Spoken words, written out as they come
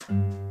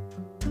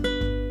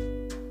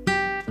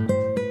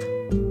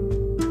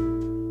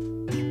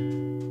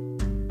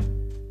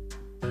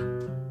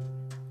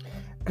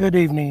Good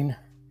evening.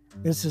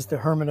 This is the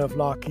Hermit of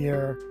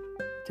Lockyer.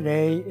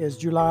 Today is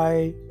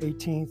July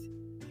 18th,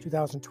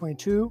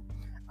 2022.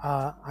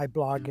 I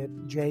blog at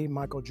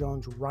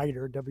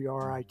jmichaeljoneswriter,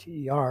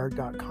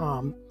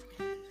 WRITER.com.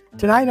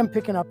 Tonight I'm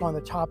picking up on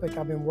the topic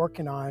I've been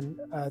working on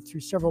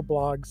through several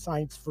blogs,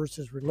 Science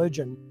versus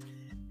Religion.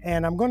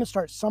 And I'm going to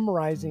start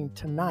summarizing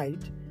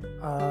tonight,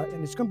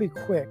 and it's going to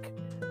be quick.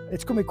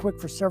 It's going to be quick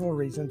for several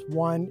reasons.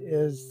 One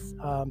is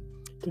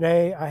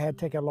today I had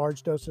to take a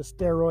large dose of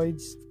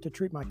steroids to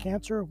treat my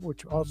cancer,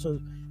 which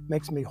also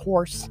makes me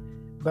hoarse,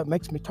 but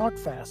makes me talk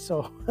fast.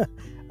 So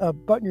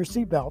button your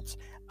seatbelts.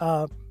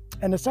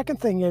 And the second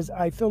thing is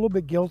I feel a little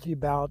bit guilty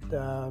about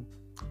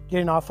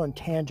getting off on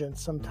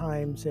tangents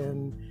sometimes.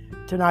 And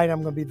tonight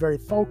I'm going to be very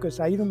focused.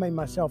 I even made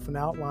myself an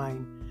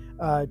outline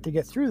to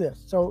get through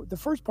this. So the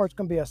first part's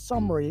going to be a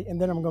summary,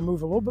 and then I'm going to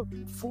move a little bit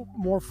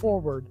more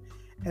forward.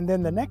 And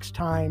then the next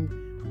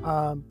time,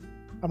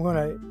 I'm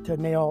going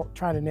to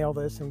try to nail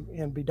this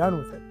and be done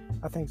with it.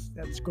 I think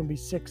that's going to be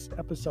 6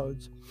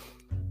 episodes.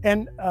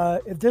 And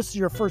if this is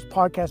your first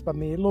podcast by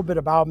me, a little bit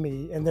about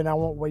me, and then I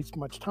won't waste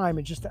much time.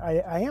 It's just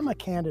I am a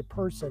candid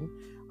person.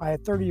 I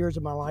had 30 years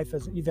of my life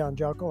as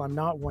evangelical. I'm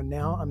not one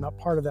now. I'm not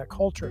part of that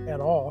culture at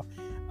all.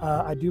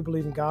 I do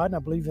believe in God, and I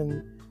believe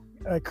in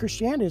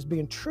Christianity as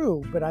being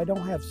true, but I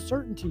don't have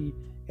certainty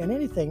in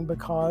anything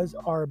because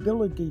our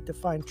ability to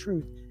find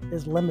truth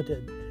is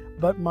limited.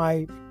 But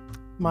my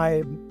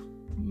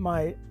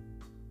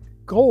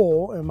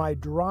goal and my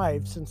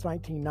drive since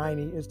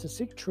 1990 is to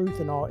seek truth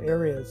in all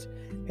areas.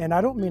 And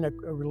I don't mean a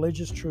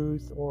religious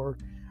truth or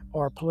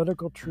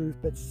political truth,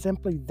 but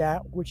simply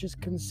that which is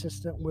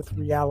consistent with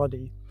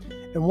reality.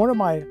 And one of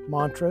my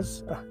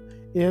mantras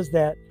is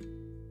that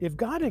if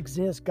God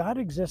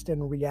exists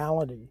in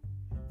reality.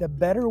 The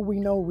better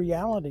we know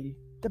reality,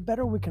 the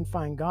better we can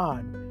find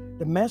God.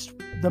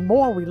 The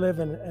more we live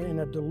in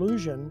a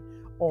delusion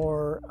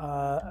or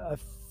a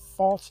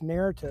false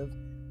narrative,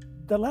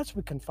 the less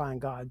we can find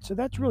God. So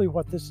that's really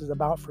what this is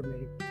about for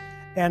me.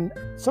 And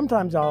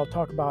sometimes I'll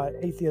talk about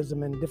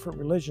atheism and different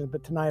religions,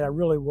 but tonight I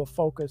really will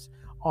focus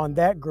on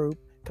that group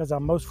because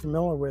I'm most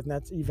familiar with, and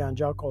that's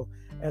evangelical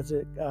as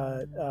it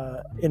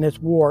in its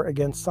war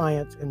against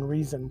science and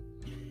reason.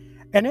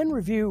 And in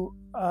review,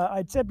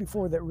 I'd said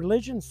before that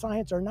religion and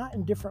science are not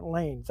in different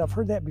lanes. I've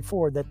heard that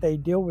before, that they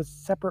deal with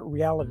separate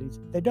realities.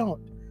 They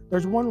don't.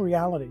 There's one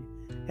reality,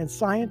 and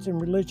science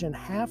and religion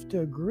have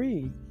to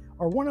agree,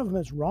 or one of them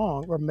is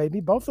wrong, or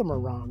maybe both of them are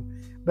wrong.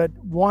 But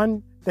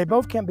they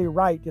both can't be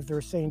right if they're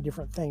saying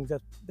different things.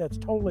 That's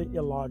totally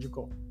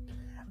illogical.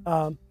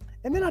 And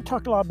then I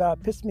talked a lot about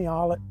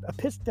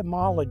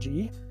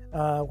epistemology,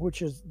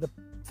 which is the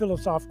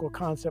philosophical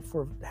concept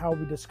for how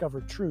we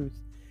discover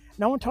truth.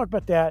 And I want to talk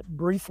about that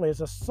briefly as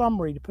a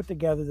summary to put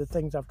together the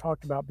things I've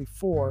talked about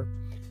before.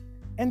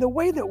 And the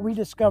way that we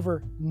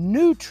discover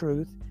new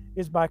truth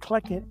is by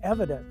collecting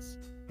evidence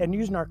and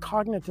using our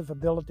cognitive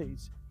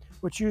abilities,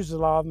 which uses a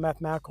lot of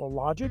mathematical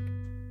logic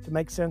to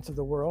make sense of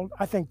the world.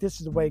 I think this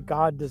is the way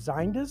God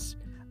designed us.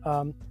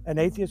 An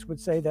atheist would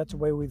say that's the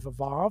way we've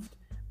evolved,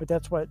 but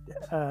that's what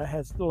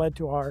has led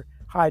to our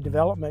high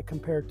development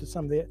compared to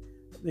some of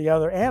the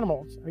other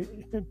animals.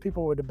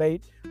 People would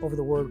debate over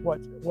the word,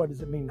 what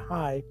does it mean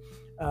high?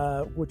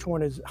 Which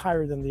one is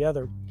higher than the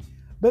other?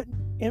 But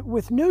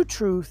with new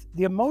truth,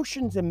 the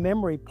emotions and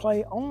memory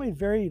play only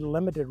very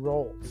limited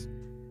roles.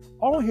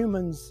 All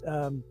humans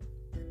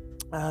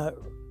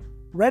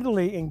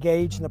readily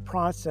engage in the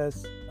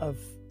process of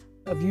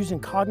using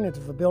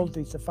cognitive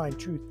abilities to find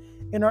truth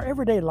in our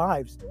everyday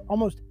lives.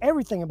 Almost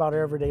everything about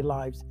our everyday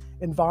lives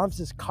involves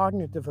this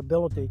cognitive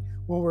ability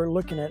when we're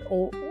looking at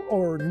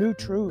or new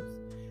truth,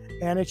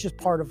 and it's just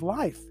part of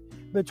life.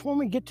 But it's when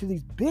we get to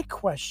these big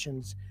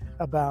questions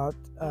about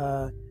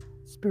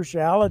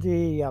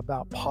spirituality,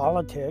 about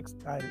politics,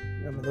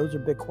 those are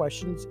big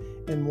questions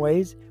in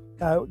ways,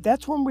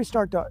 that's when we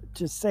start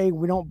to say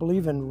we don't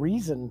believe in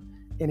reason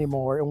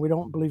anymore, and we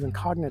don't believe in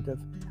cognitive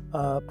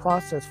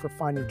process for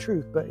finding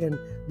truth. But in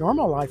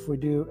normal life, we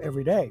do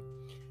every day.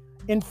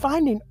 In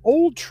finding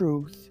old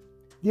truth,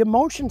 the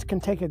emotions can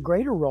take a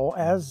greater role,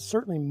 as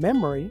certainly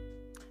memory,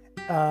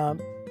 by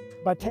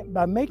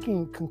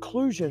making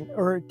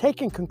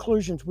taking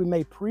conclusions we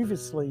made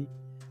previously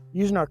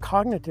using our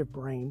cognitive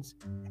brains,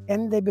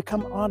 and they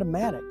become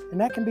automatic,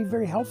 and that can be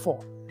very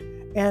helpful.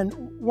 And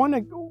one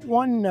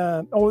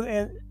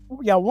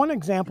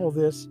example of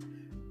this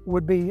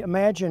would be,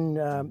 imagine,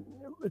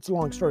 it's a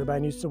long story, but I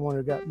knew someone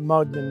who got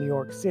mugged in New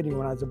York City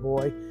when I was a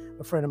boy,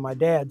 a friend of my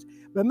dad's.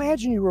 But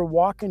imagine you were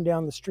walking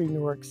down the street in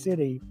New York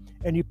City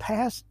and you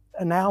passed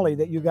an alley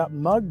that you got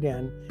mugged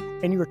in,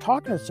 and you were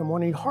talking to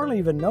someone and you hardly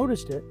even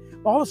noticed it.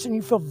 All of a sudden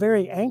you feel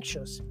very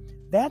anxious.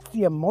 That's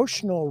the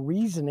emotional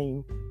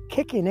reasoning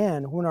kicking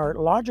in when our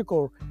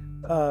logical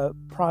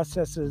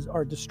processes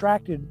are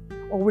distracted,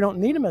 or we don't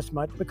need them as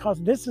much,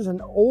 because this is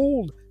an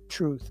old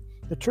truth.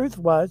 The truth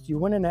was you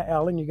went in an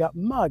alley and you got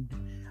mugged,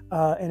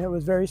 and it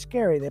was very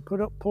scary. They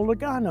pulled a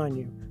gun on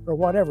you or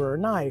whatever, or a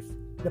knife.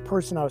 the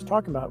person I was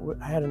talking about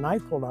had a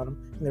knife pulled on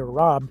them and they were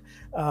robbed.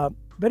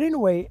 But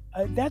anyway,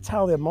 that's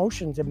how the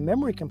emotions and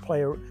memory can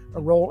play a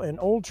role in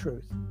old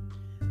truth.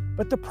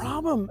 But the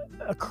problem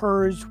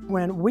occurs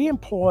when we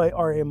employ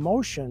our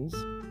emotions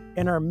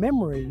and our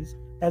memories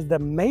as the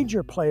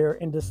major player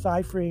in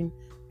deciphering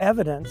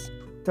evidence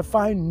to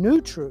find new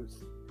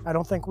truth. I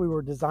don't think we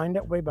were designed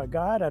that way by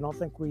God. I don't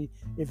think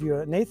if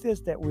you're an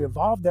atheist, that we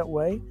evolved that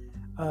way,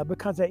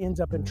 because that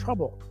ends up in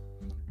trouble.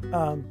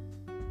 The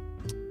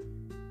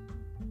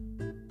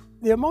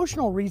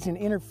emotional reason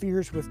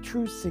interferes with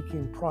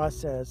truth-seeking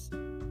process,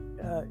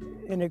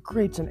 and it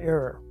creates an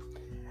error.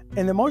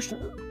 And most of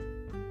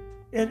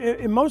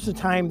the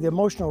time, the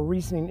emotional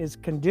reasoning is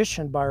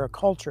conditioned by our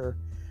culture,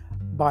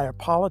 by our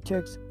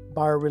politics,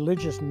 by our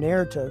religious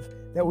narrative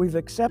that we've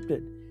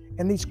accepted.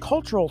 And these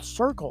cultural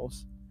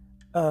circles,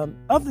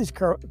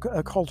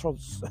 cultural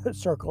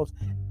circles,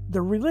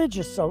 the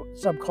religious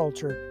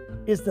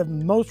subculture is the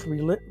most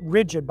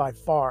rigid by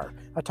far.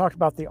 I talked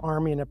about the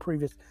army in a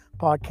previous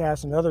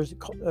podcast and others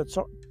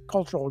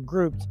cultural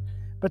groups,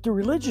 but the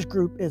religious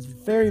group is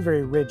very,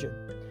 very rigid.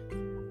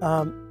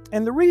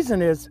 And the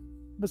reason is,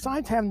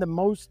 besides having the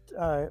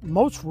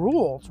most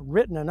rules,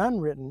 written and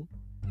unwritten,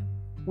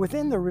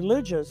 within the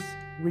religious,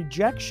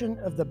 rejection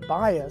of the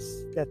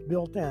bias that's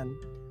built in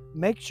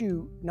makes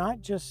you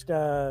not just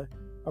a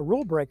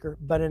rule breaker,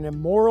 but an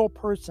immoral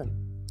person.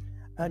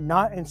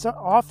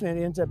 Often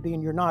it ends up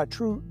being you're not a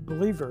true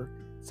believer,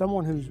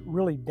 someone who's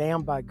really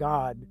damned by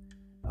God,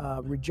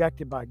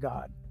 rejected by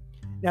God.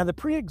 Now, the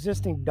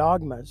pre-existing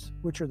dogmas,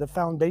 which are the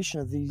foundation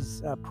of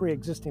these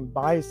pre-existing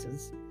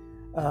biases,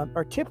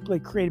 are typically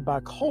created by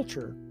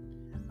culture,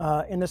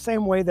 in the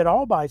same way that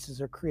all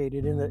biases are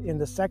created in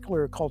the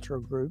secular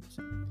cultural groups,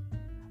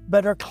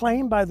 but are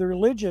claimed by the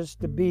religious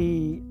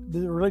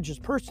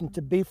person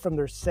to be from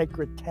their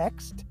sacred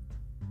text,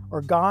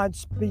 or God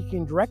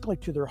speaking directly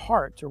to their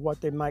hearts, or what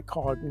they might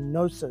call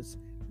gnosis,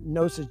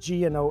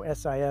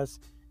 Gnosis,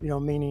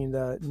 meaning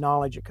the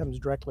knowledge that comes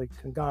directly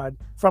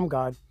from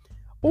God,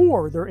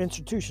 or their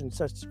institutions,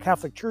 such as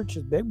Catholic Church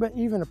is big, but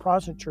even the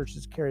Protestant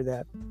churches carry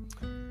that.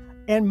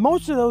 And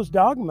most of those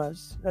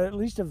dogmas, at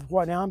least of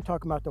what now I'm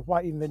talking about, the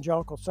white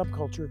evangelical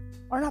subculture,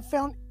 are not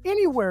found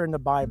anywhere in the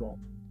Bible.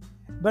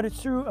 But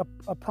it's through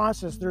a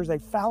process. There's a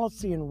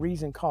fallacy in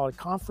reason called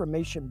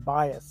confirmation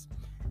bias.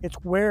 It's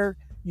where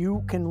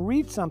you can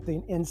read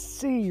something and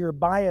see your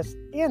bias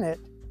in it,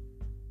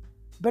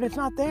 but it's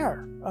not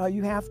there.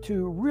 You have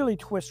to really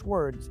twist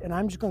words. And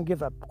I'm just going to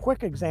give a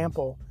quick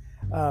example.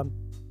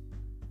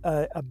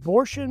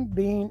 Abortion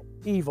being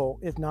evil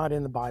is not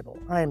in the Bible.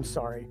 I am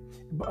sorry.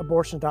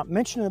 Abortion is not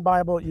mentioned in the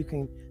Bible. You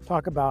can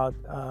talk about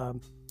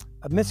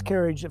a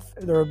miscarriage.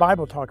 The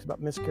Bible talks about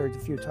miscarriage a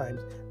few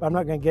times, but I'm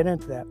not going to get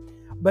into that.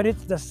 But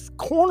it's the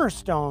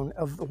cornerstone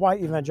of the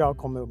white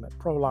evangelical movement,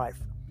 pro-life.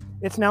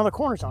 It's now the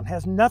cornerstone. It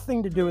has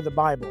nothing to do with the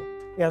Bible.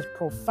 It has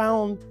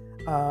profound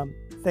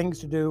things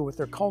to do with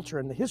their culture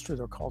and the history of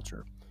their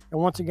culture. And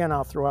once again,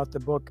 I'll throw out the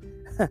book,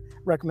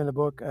 recommend the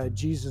book,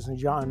 Jesus and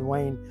John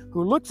Wayne,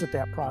 who looks at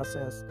that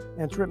process,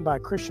 and it's written by a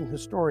Christian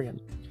historian.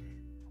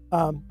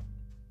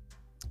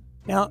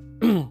 Now,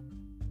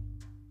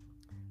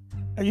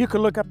 you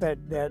could look up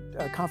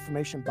that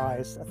confirmation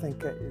bias. I think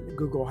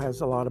Google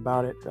has a lot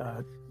about it,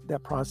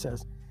 that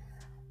process.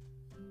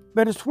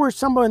 But it's where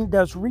someone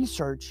does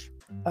research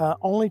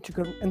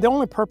and the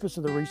only purpose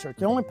of the research,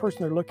 the only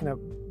person they're looking at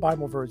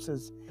Bible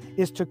verses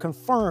is to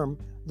confirm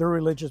the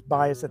religious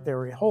bias that they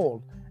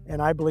hold.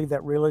 And I believe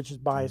that religious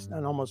bias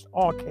in almost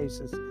all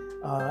cases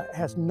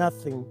has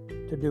nothing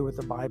to do with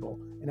the Bible.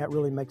 And that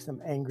really makes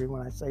them angry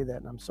when I say that.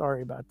 And I'm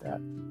sorry about that.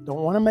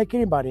 Don't want to make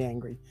anybody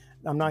angry.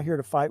 I'm not here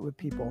to fight with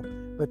people,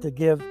 but to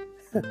give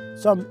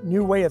some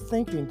new way of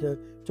thinking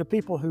to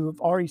people who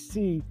already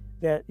see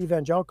that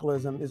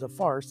evangelicalism is a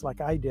farce, like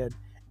I did,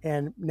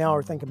 and now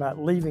are thinking about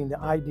leaving the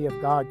idea of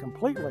God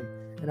completely.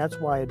 And that's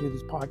why I do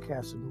these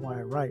podcasts and why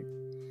I write.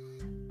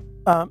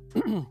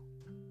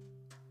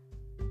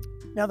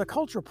 Now, the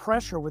cultural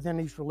pressure within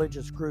these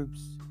religious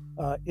groups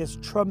is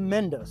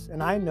tremendous,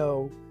 and I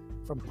know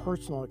from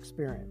personal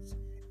experience.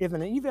 If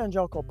an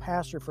evangelical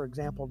pastor, for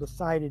example,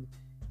 decided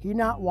he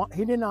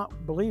did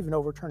not believe in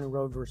overturning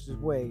Roe versus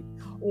Wade,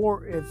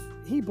 or if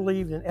he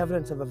believed in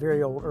evidence of a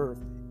very old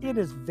earth, it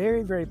is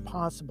very, very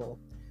possible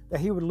that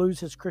he would lose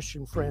his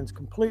Christian friends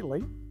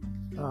completely.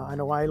 I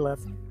know I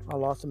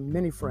lost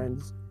many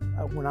friends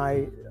when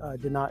I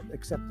did not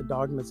accept the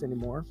dogmas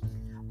anymore.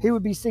 He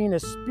would be seen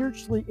as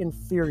spiritually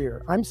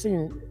inferior. I'm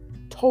seen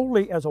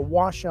totally as a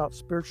washout,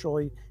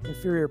 spiritually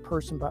inferior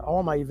person by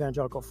all my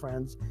evangelical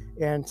friends.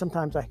 And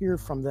sometimes I hear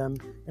from them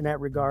in that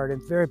regard,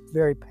 and it's very,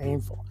 very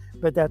painful.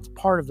 But that's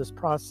part of this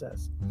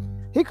process.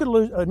 He could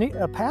lose,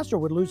 a pastor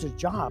would lose his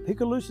job. He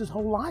could lose his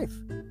whole life.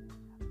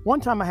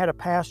 One time I had a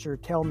pastor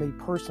tell me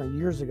personally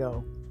years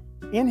ago,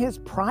 in his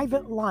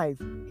private life,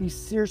 he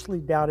seriously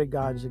doubted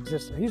God's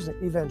existence. He's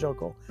an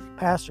evangelical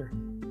pastor.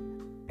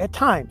 At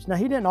times. Now,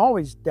 he didn't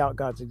always doubt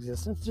God's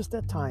existence, just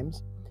at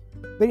times.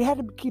 But he had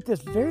to keep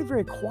this very,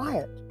 very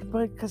quiet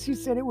because he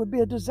said it would be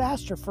a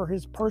disaster for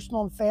his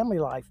personal and family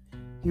life.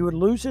 He would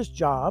lose his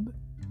job,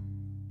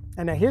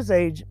 and at his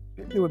age,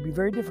 it would be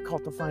very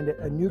difficult to find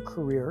a new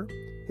career.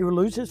 He would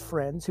lose his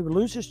friends. He would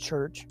lose his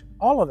church,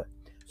 all of it.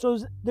 So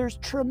there's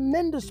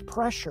tremendous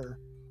pressure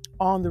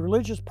on the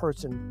religious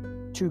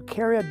person to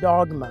carry a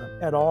dogma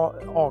at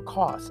all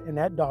costs. And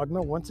that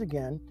dogma, once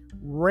again,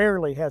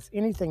 rarely has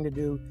anything to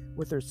do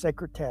with their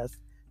sacred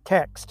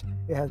text.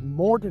 It has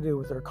more to do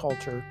with their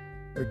culture,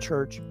 their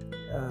church,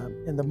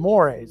 and the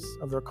mores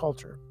of their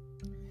culture.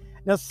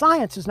 Now,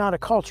 science is not a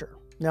culture.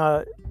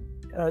 Now,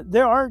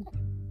 there are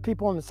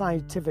people in the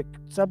scientific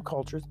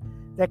subcultures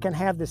that can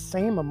have the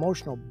same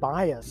emotional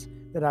bias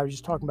that I was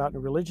just talking about in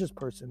a religious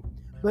person,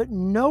 but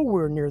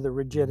nowhere near the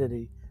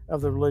rigidity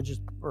of the religious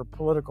or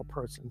political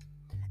person.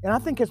 And I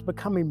think it's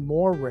becoming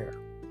more rare.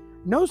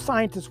 No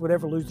scientist would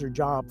ever lose their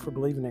job for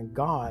believing in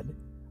God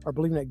or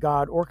believing that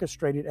God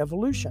orchestrated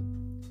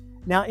evolution.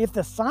 Now, if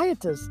the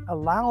scientist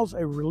allows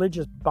a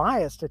religious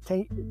bias to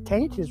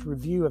taint his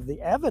review of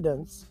the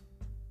evidence,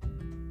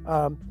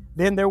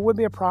 then there would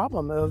be a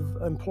problem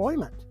of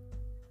employment,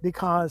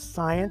 because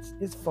science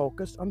is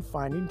focused on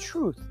finding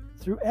truth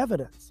through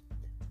evidence.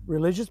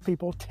 Religious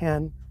people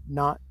tend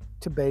not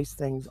to base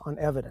things on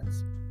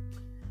evidence.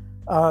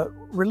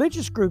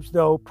 Religious groups,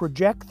 though,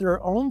 project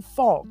their own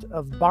fault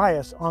of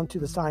bias onto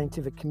the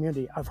scientific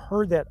community. I've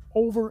heard that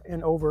over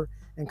and over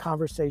in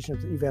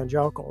conversations with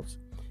evangelicals,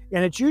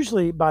 and it's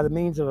usually by the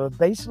means of a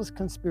baseless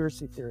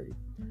conspiracy theory.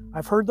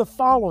 I've heard the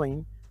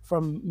following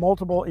from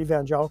multiple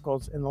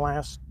evangelicals in the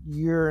last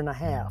year and a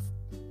half.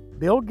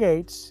 Bill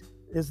Gates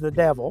is the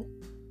devil.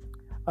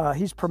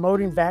 He's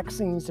promoting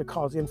vaccines to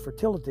cause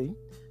infertility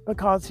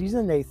because he's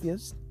an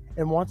atheist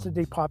and wants to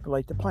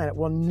depopulate the planet.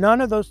 Well,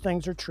 none of those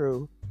things are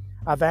true.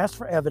 I've asked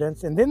for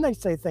evidence, and then they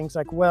say things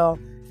like, well,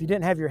 if you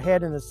didn't have your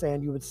head in the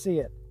sand, you would see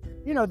it.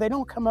 You know, they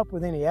don't come up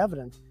with any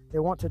evidence. They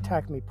want to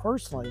attack me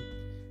personally.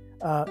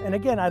 And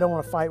again, I don't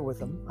want to fight with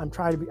them. I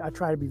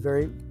try to be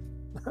very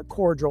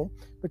cordial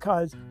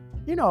because,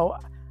 you know,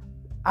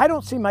 I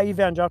don't see my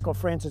evangelical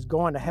friends as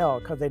going to hell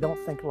because they don't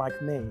think like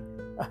me.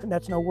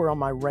 That's nowhere on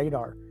my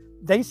radar.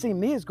 They see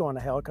me as going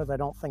to hell because I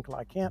don't think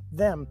like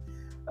them.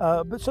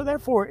 But so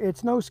therefore,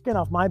 it's no skin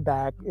off my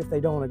back if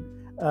they don't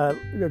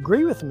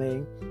agree with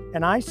me.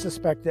 And I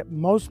suspect that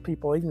most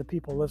people, even the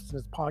people listening to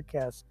this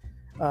podcast,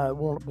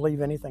 won't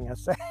believe anything I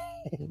say.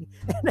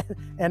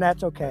 And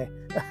that's okay.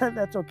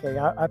 That's okay.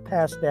 I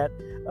passed that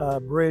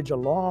bridge a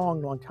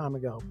long, long time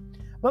ago.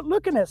 But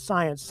looking at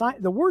science,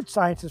 the word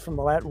science is from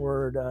the Latin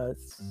word, I'm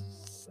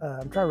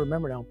trying to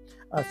remember now,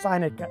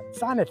 sinita,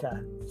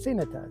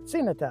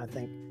 I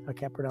think. I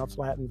can't pronounce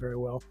Latin very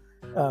well.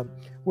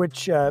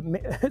 Which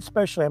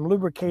especially, I'm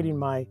lubricating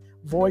my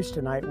voice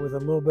tonight with a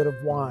little bit of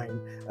wine.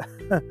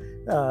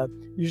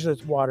 Usually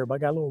it's water, but I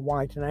got a little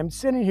wine tonight. I'm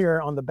sitting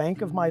here on the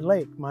bank of my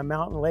lake, my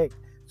mountain lake.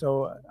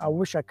 So I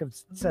wish I could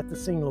set the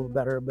scene a little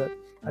better, but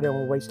I don't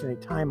want to waste any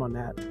time on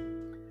that.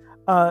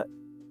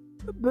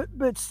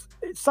 But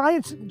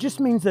science just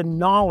means the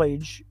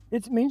knowledge.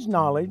 It means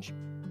knowledge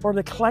or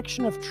the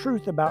collection of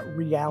truth about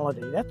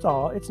reality. That's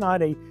all. It's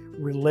not a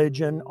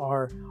religion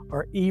or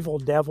evil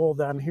devil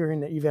that I'm hearing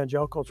the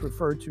evangelicals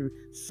refer to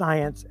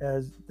science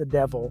as the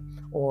devil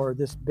or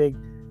this big.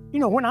 You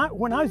know, when I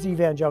was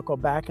evangelical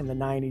back in the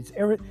 90s,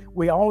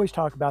 we always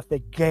talk about the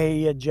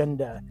gay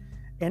agenda.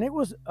 And it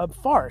was a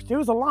farce. It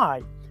was a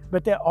lie.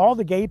 But that all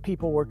the gay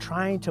people were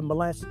trying to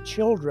molest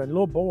children,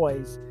 little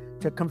boys,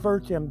 to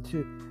convert them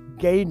to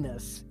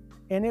gayness.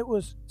 And it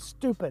was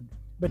stupid.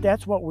 But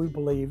that's what we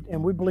believed.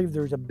 And we believe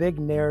there's a big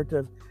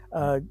narrative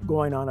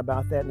going on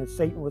about that, and that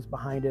Satan was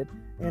behind it.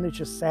 And it's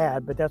just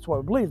sad, but that's what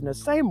we believe. In the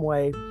same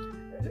way,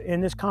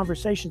 in this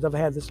conversations I've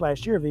had this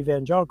last year of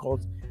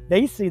evangelicals,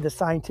 they see the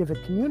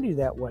scientific community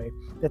that way,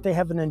 that they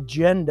have an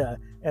agenda.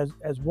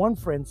 As one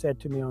friend said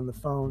to me on the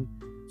phone,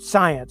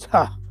 science,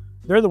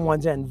 they're the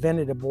ones that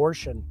invented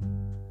abortion.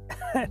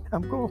 And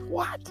I'm going,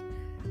 what?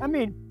 I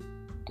mean,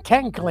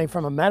 technically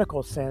from a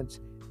medical sense,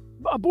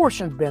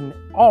 abortion's been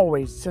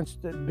always, since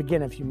the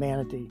beginning of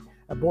humanity,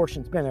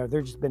 abortion's been there.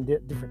 There's just been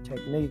different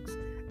techniques.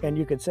 And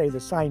you could say the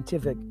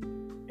scientific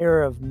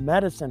era of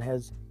medicine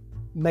has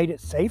made it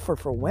safer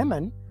for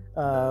women,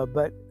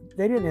 but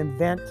they didn't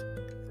invent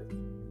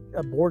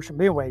abortion.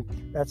 But anyway,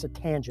 that's a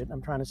tangent.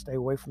 I'm trying to stay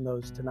away from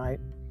those tonight.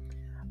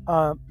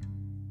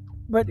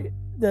 But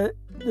the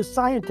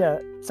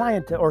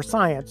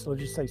science,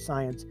 let's just say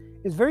science,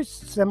 is very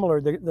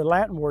similar. The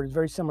Latin word is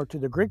very similar to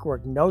the Greek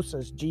word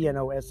gnosis,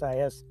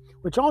 Gnosis,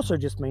 which also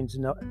just means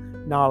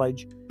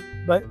knowledge.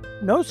 But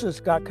gnosis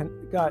got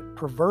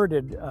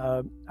perverted,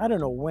 I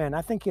don't know when.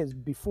 I think it's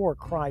before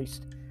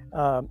Christ.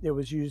 It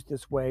was used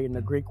this way in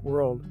the Greek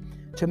world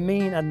to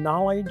mean a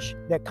knowledge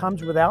that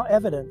comes without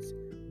evidence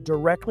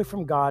directly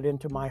from God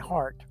into my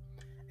heart.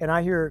 And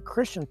I hear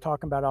Christians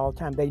talking about it all the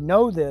time. They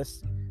know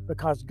this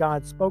because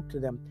God spoke to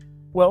them.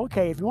 Well,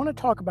 okay, if you want to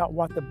talk about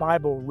what the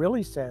Bible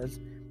really says,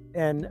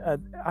 and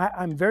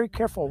I'm very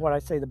careful what I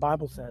say the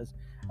Bible says,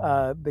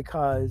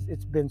 because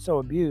it's been so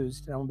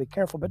abused, and I want to be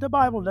careful. But the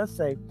Bible does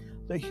say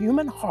the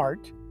human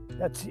heart,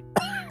 that's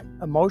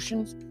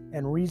emotions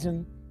and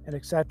reason and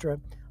etc.,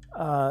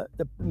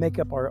 that make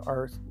up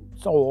our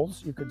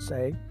souls, you could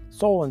say.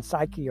 Soul and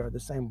psyche are the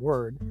same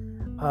word.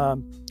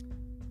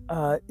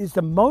 Is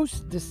the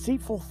most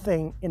deceitful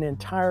thing in the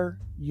entire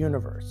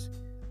universe.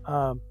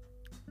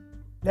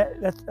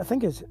 That I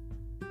think is.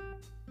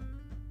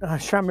 I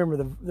was trying to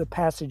remember the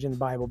passage in the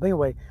Bible. But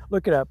anyway,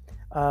 look it up.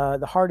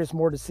 The heart is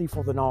more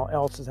deceitful than all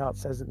else, is how it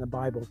says it in the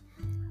Bible.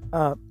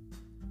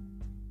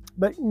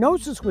 But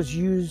gnosis was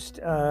used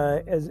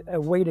as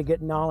a way to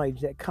get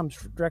knowledge that comes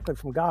directly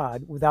from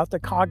God without the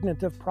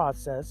cognitive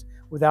process,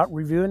 without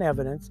reviewing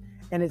evidence.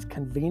 And it's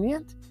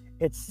convenient,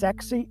 it's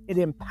sexy, it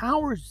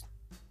empowers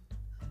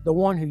the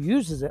one who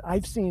uses it.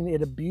 I've seen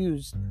it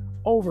abused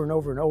over and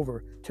over and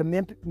over to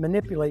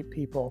manipulate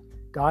people.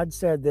 God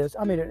said this.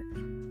 I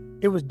mean,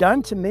 it was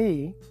done to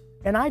me,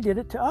 and I did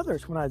it to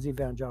others when I was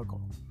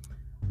evangelical.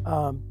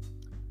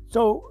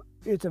 So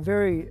it's a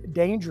very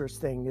dangerous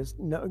thing, is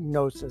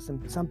gnosis,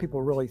 and some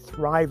people really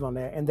thrive on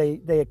that, and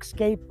they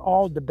escape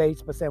all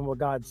debates by saying, well,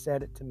 God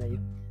said it to me.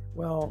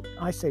 Well,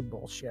 I say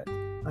bullshit.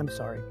 I'm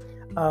sorry.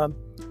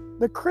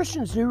 But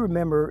Christians do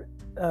remember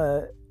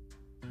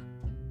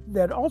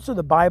that also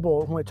the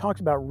Bible, when it talks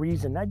about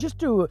reason, I just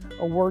do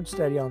a word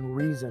study on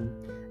reason,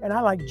 and I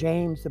like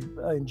James,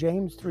 in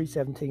James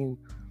 3:17,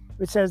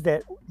 it says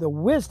that the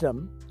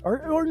wisdom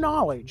or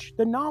knowledge,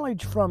 the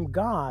knowledge from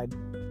God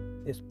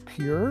is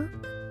pure.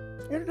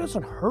 It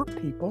doesn't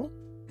hurt people.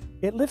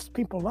 It lifts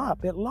people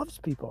up. It loves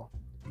people.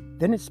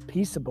 Then it's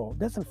peaceable. It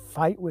doesn't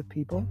fight with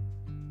people.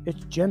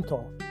 It's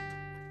gentle.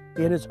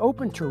 It is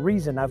open to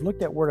reason. I've looked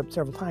that word up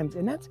several times,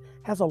 and that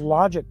has a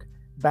logic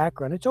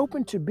background. It's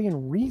open to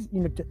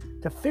being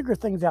to figure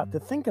things out, to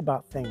think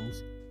about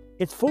things.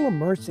 It's full of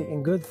mercy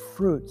and good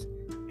fruits,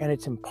 and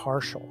it's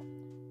impartial,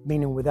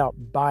 meaning without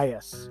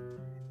bias,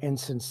 and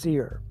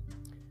sincere.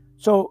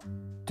 So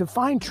to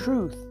find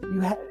truth,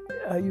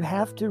 you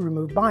have to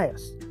remove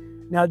bias.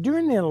 Now,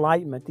 during the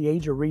Enlightenment, the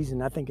Age of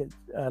Reason, I think it's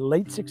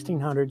late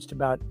 1600s to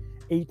about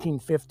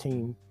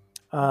 1815,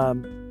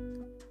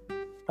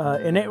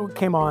 and it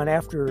came on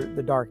after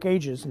the Dark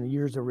Ages and the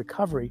years of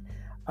recovery,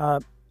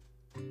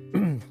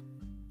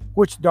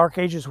 which Dark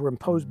Ages were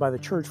imposed by the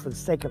church for the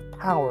sake of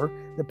power.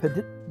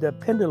 The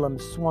pendulum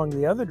swung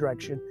the other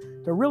direction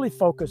to really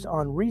focus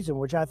on reason,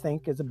 which I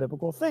think is a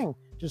biblical thing,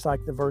 just like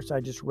the verse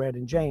I just read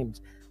in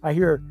James. I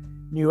hear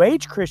New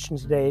Age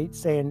Christians today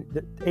saying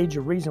the Age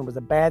of Reason was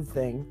a bad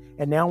thing,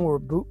 and now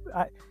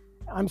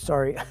I'm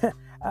sorry.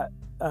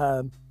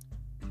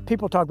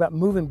 People talk about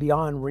moving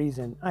beyond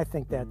reason. I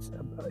think that's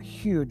a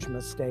huge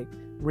mistake.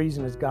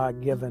 Reason is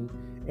God-given,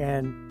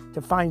 and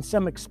to find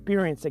some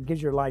experience that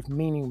gives your life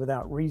meaning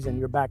without reason,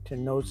 you're back to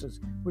gnosis,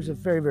 which is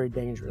very, very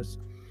dangerous.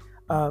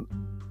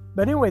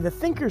 But anyway, the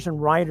thinkers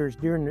and writers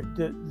during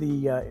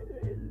the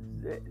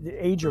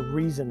Age of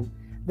Reason,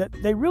 that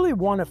they really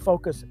want to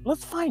focus,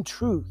 let's find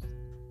truth.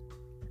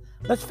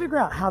 Let's figure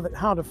out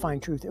how to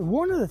find truth. And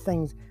one of the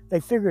things they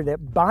figured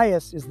that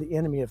bias is the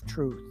enemy of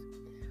truth.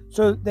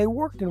 So they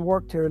worked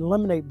to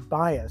eliminate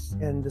bias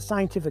in the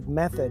scientific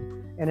method,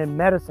 and in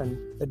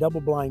medicine, the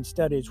double-blind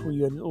studies where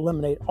you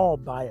eliminate all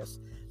bias.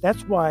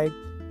 That's why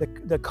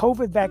the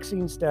COVID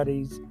vaccine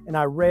studies, and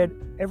I read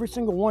every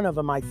single one of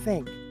them, I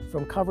think,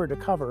 from cover to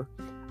cover,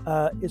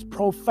 is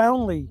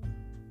profoundly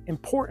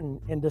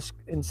important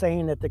in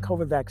saying that the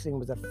COVID vaccine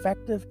was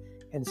effective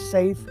and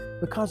safe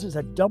because it's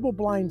a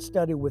double-blind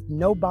study with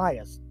no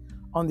bias.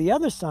 On the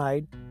other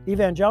side,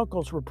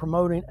 evangelicals were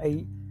promoting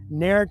a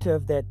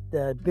narrative that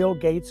Bill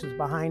Gates is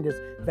behind his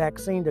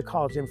vaccine to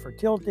cause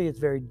infertility. It's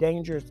very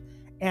dangerous.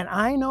 And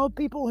I know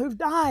people who've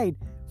died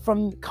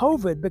from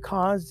COVID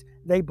because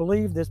they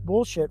believe this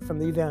bullshit from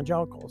the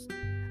evangelicals.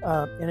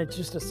 And it's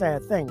just a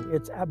sad thing.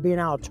 It's being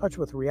out of touch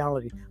with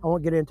reality. I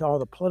won't get into all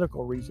the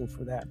political reasons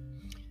for that.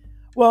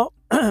 Well,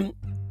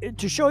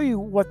 to show you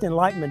what the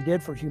Enlightenment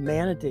did for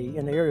humanity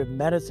in the area of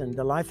medicine,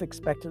 the life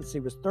expectancy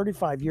was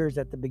 35 years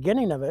at the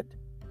beginning of it,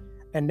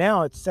 and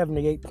now it's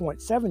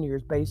 78.7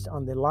 years based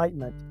on the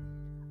Enlightenment.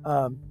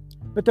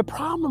 But the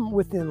problem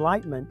with the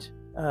Enlightenment,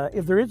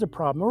 if there is a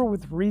problem, or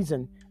with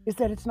reason, is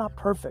that it's not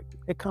perfect.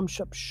 It comes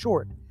up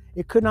short.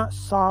 It could not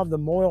solve the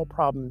moral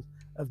problems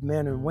of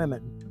men and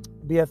women.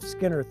 B.F.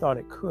 Skinner thought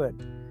it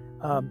could.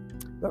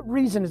 But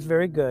reason is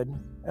very good.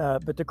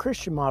 But the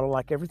Christian model,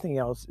 like everything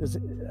else, is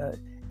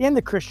in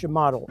the Christian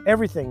model,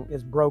 everything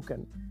is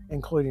broken,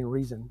 including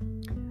reason.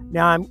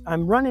 Now,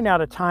 I'm running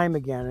out of time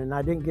again, and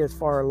I didn't get as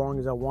far along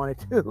as I wanted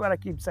to, but I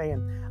keep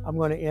saying I'm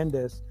going to end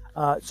this.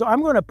 So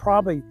I'm going to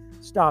probably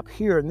stop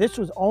here, and this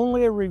was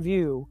only a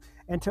review.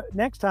 And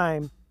next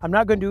time, I'm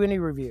not going to do any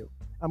review.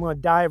 I'm going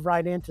to dive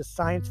right into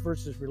science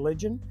versus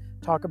religion,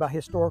 talk about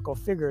historical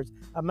figures.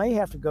 I may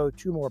have to go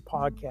 2 more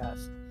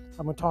podcasts.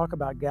 I'm going to talk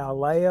about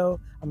Galileo.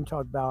 I'm going to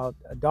talk about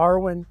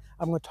Darwin.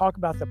 I'm going to talk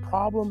about the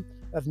problem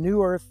of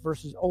New Earth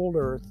versus Old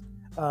Earth,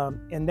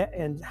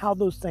 and how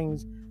those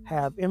things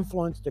have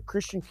influenced the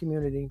Christian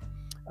community,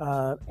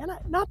 and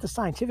not the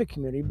scientific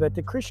community, but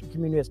the Christian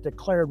community has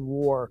declared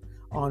war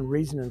on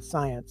reason and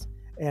science.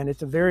 And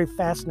it's a very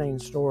fascinating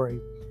story.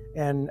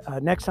 And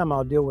next time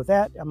I'll deal with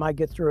that. I might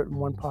get through it in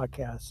one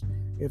podcast.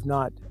 If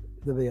not,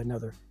 there'll be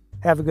another.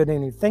 Have a good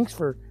evening. Thanks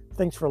for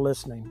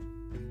listening.